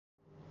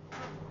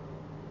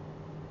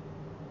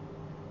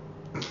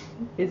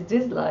Is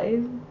this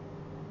live?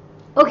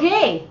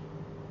 Okay,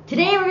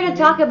 today we're going to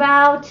talk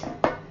about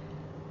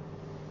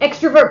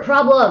extrovert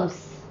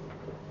problems.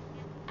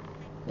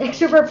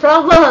 Extrovert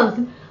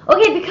problems.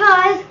 Okay,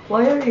 because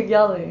Why are you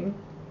yelling?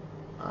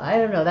 I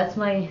don't know. That's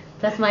my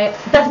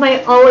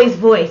always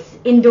voice,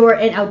 indoor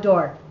and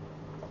outdoor.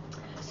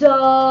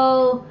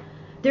 So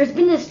there's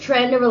been this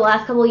trend over the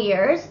last couple of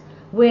years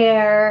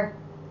where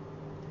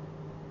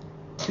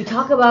we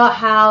talk about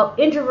how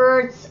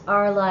introverts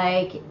are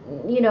like,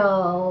 you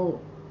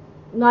know,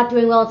 not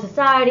doing well in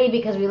society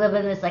because we live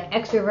in this like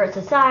extrovert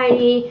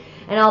society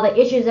and all the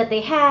issues that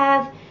they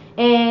have.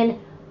 And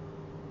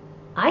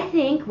I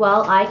think,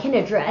 well, I can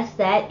address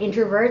that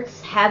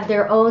introverts have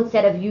their own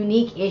set of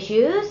unique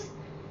issues.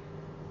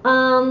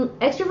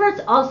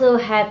 Extroverts also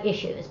have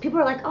issues. People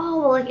are like, oh,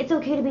 well, like, it's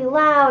okay to be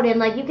loud and,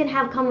 like, you can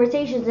have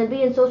conversations and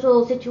be in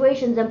social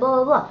situations and blah,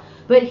 blah, blah.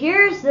 But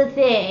here's the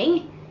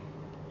thing.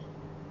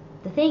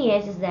 The thing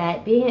is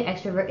that being an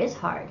extrovert is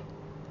hard.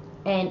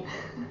 And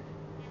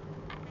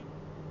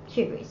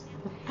she agrees.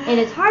 And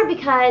it's hard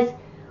because,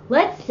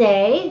 let's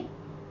say,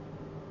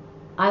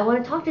 I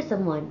want to talk to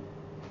someone.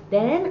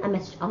 Then I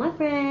message all my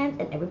friends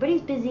and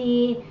everybody's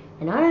busy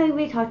and I don't know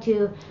anybody to talk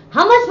to.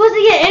 How am I supposed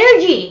to get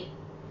energy?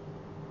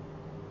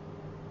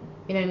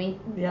 You know what I mean?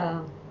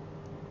 Yeah.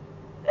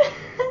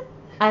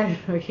 I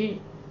don't know.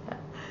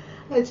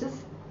 It's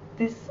just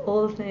this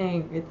whole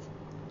thing.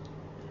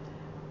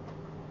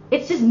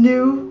 It's just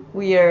new.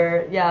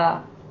 Weird.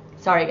 Yeah.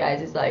 Sorry,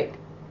 guys. It's like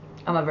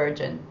I'm a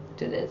virgin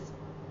to this.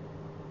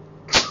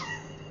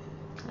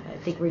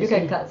 I think we're You just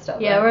can gonna, cut stuff.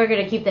 yeah, right? we're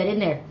gonna keep that in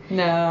there.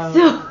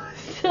 No.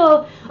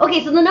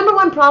 Okay. So the number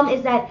one problem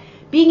is that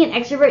being an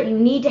extrovert, you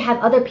need to have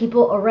other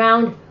people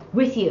around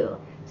with you.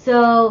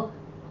 So.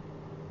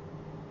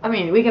 I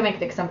mean, we can make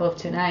the example of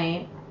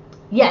tonight.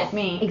 Yes, Like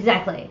me.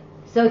 Exactly.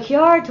 So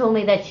Chiara told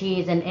me that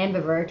she's an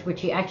ambivert, which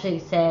she actually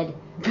said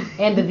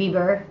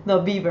ambivert. No,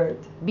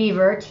 Beavert.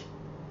 Bevert.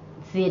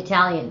 It's the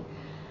Italian.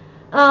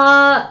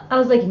 I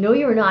was like, no,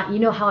 you're not. You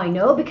know how I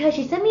know? Because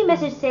she sent me a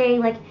message saying,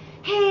 like,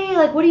 hey,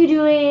 like, what are you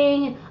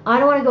doing? I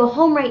don't want to go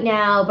home right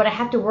now, but I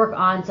have to work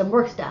on some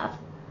work stuff.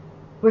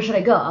 Where should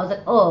I go? I was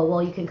like, oh,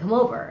 well, you can come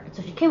over.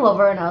 So she came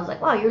over, and I was like,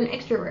 wow, you're an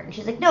extrovert. And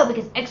she's like, no,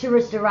 because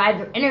extroverts derive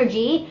their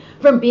energy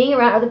from being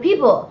around other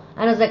people.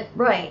 And I was like,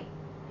 right.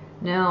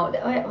 No,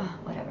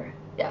 whatever.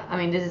 Yeah, I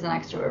mean, this is an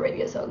extrovert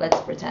radio, so let's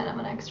pretend I'm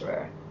an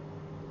extrovert.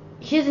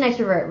 She's an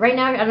extrovert. Right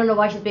now, I don't know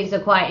why she's being so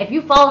quiet. If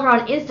you follow her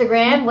on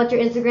Instagram, what's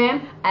your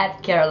Instagram?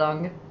 At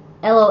Caralong.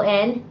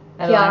 L-O-N.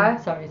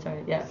 Chiara. Sorry.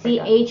 Yeah.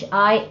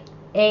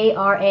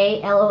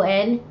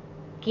 Chiaralon.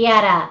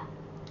 Chiara.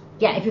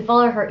 Yeah, if you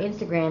follow her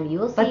Instagram, you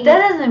will see. But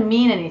that doesn't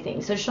mean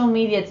anything. Social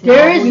media, it's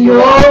There not is who you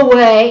no are.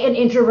 way an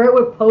introvert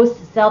would post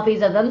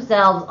selfies of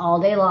themselves all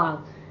day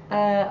long.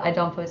 I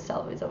don't post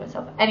selfies of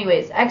myself.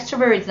 Anyways,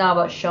 extrovert is not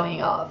about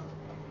showing off.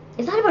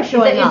 It's not about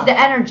showing off. It's the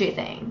energy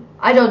thing.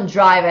 I don't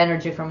drive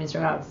energy from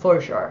Instagram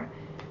for sure.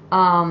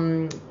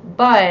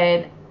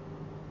 But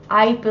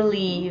I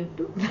believe.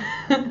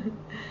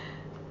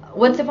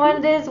 What's the point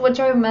of this? What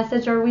type of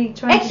message are we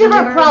trying to deliver?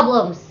 Extrovert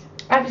problems.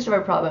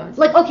 Extrovert problems.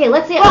 Like, okay,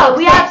 let's say. Well,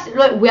 we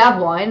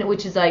have one,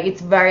 which is like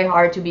it's very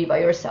hard to be by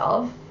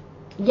yourself.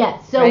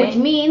 Yes, so Right? which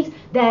means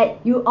that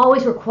you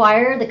always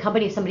require the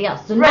company of somebody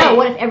else. So now, Right.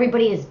 what if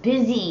everybody is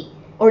busy?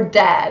 Or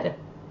dead.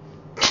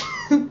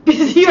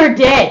 Busy or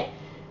dead?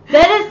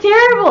 That is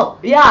terrible.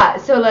 Yeah,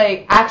 so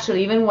like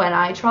actually even when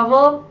I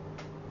travel,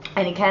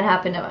 and it can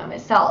happen to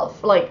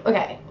myself, like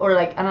okay, or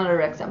like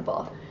another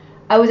example.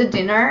 I was at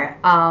dinner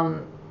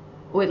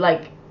with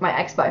like my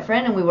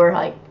ex-boyfriend and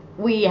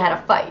we had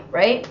a fight,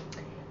 right?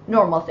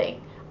 Normal thing.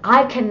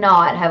 I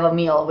cannot have a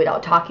meal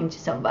without talking to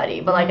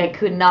somebody, but like I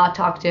could not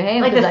talk to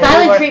him. Like the 'cause,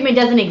 silent treatment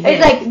doesn't exist.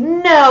 It's like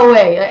no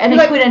way, and I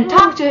Like, couldn't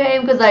talk to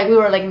him because like we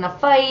were like in a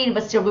fight,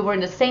 but still we were in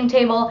the same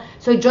table.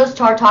 So I just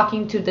started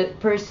talking to the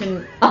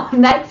person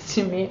next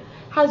to me.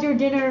 How's your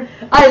dinner?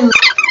 I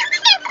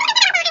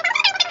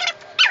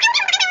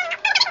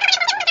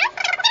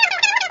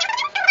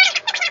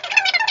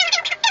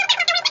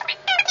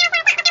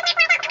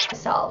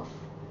myself.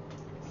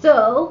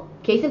 So,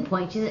 case in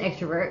point, she's an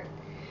extrovert.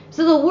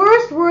 So the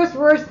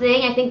worst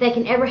thing I think that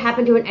can ever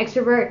happen to an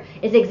extrovert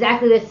is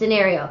exactly this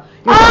scenario.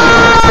 You're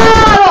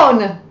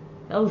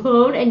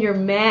alone and you're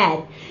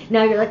mad.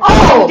 Now you're like, oh, I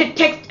have to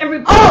text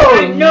everybody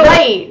I know.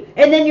 Right.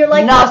 And then you're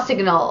like, no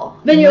signal.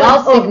 Then you're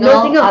like, oh,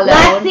 no signal. alone.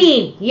 Last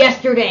seen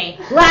yesterday.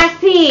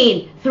 Last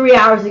seen 3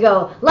 hours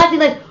ago. Last seen,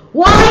 like,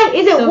 why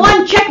is it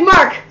one check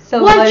mark?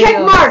 One check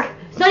mark.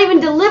 It's not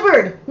even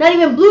delivered. Not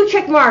even blue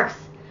check marks.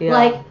 Yeah.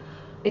 Like,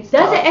 It's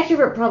that's tough. an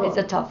extrovert problem. It's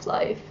a tough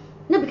life.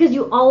 No, because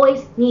you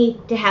always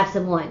need to have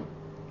someone.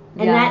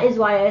 And Yeah. that is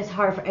why it's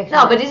hard for extroverts.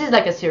 No, but this is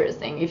like a serious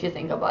thing if you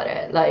think about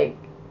it. Like,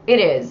 it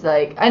is.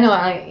 Like, I know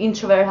like,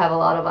 introverts have a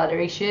lot of other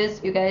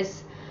issues, you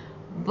guys.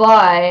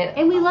 But...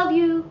 And we love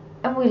you.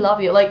 And we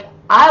love you. Like,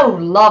 I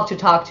would love to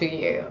talk to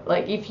you.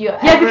 Like, if you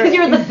Yeah, because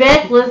you're the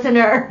best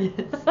listener.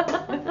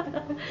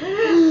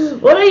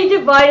 What do you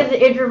define as an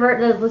introvert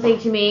that's listening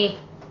to me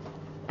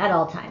at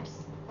all times?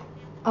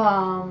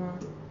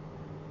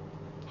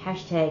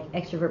 Hashtag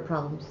extrovert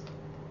problems.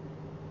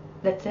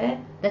 That's it?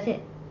 That's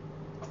it.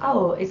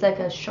 Oh, it's like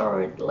a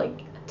short,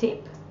 like,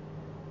 tip.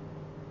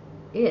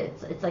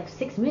 It's like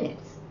 6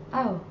 minutes.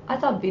 Oh, I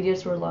thought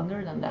videos were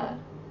longer than that.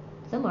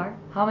 Some are.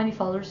 How many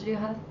followers do you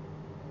have?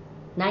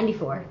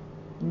 94.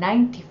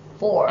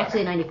 94.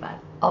 Actually 95.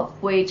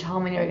 Of which, how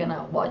many are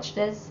gonna watch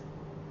this?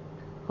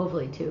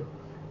 Hopefully 2.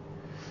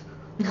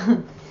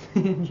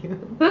 Thank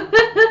you.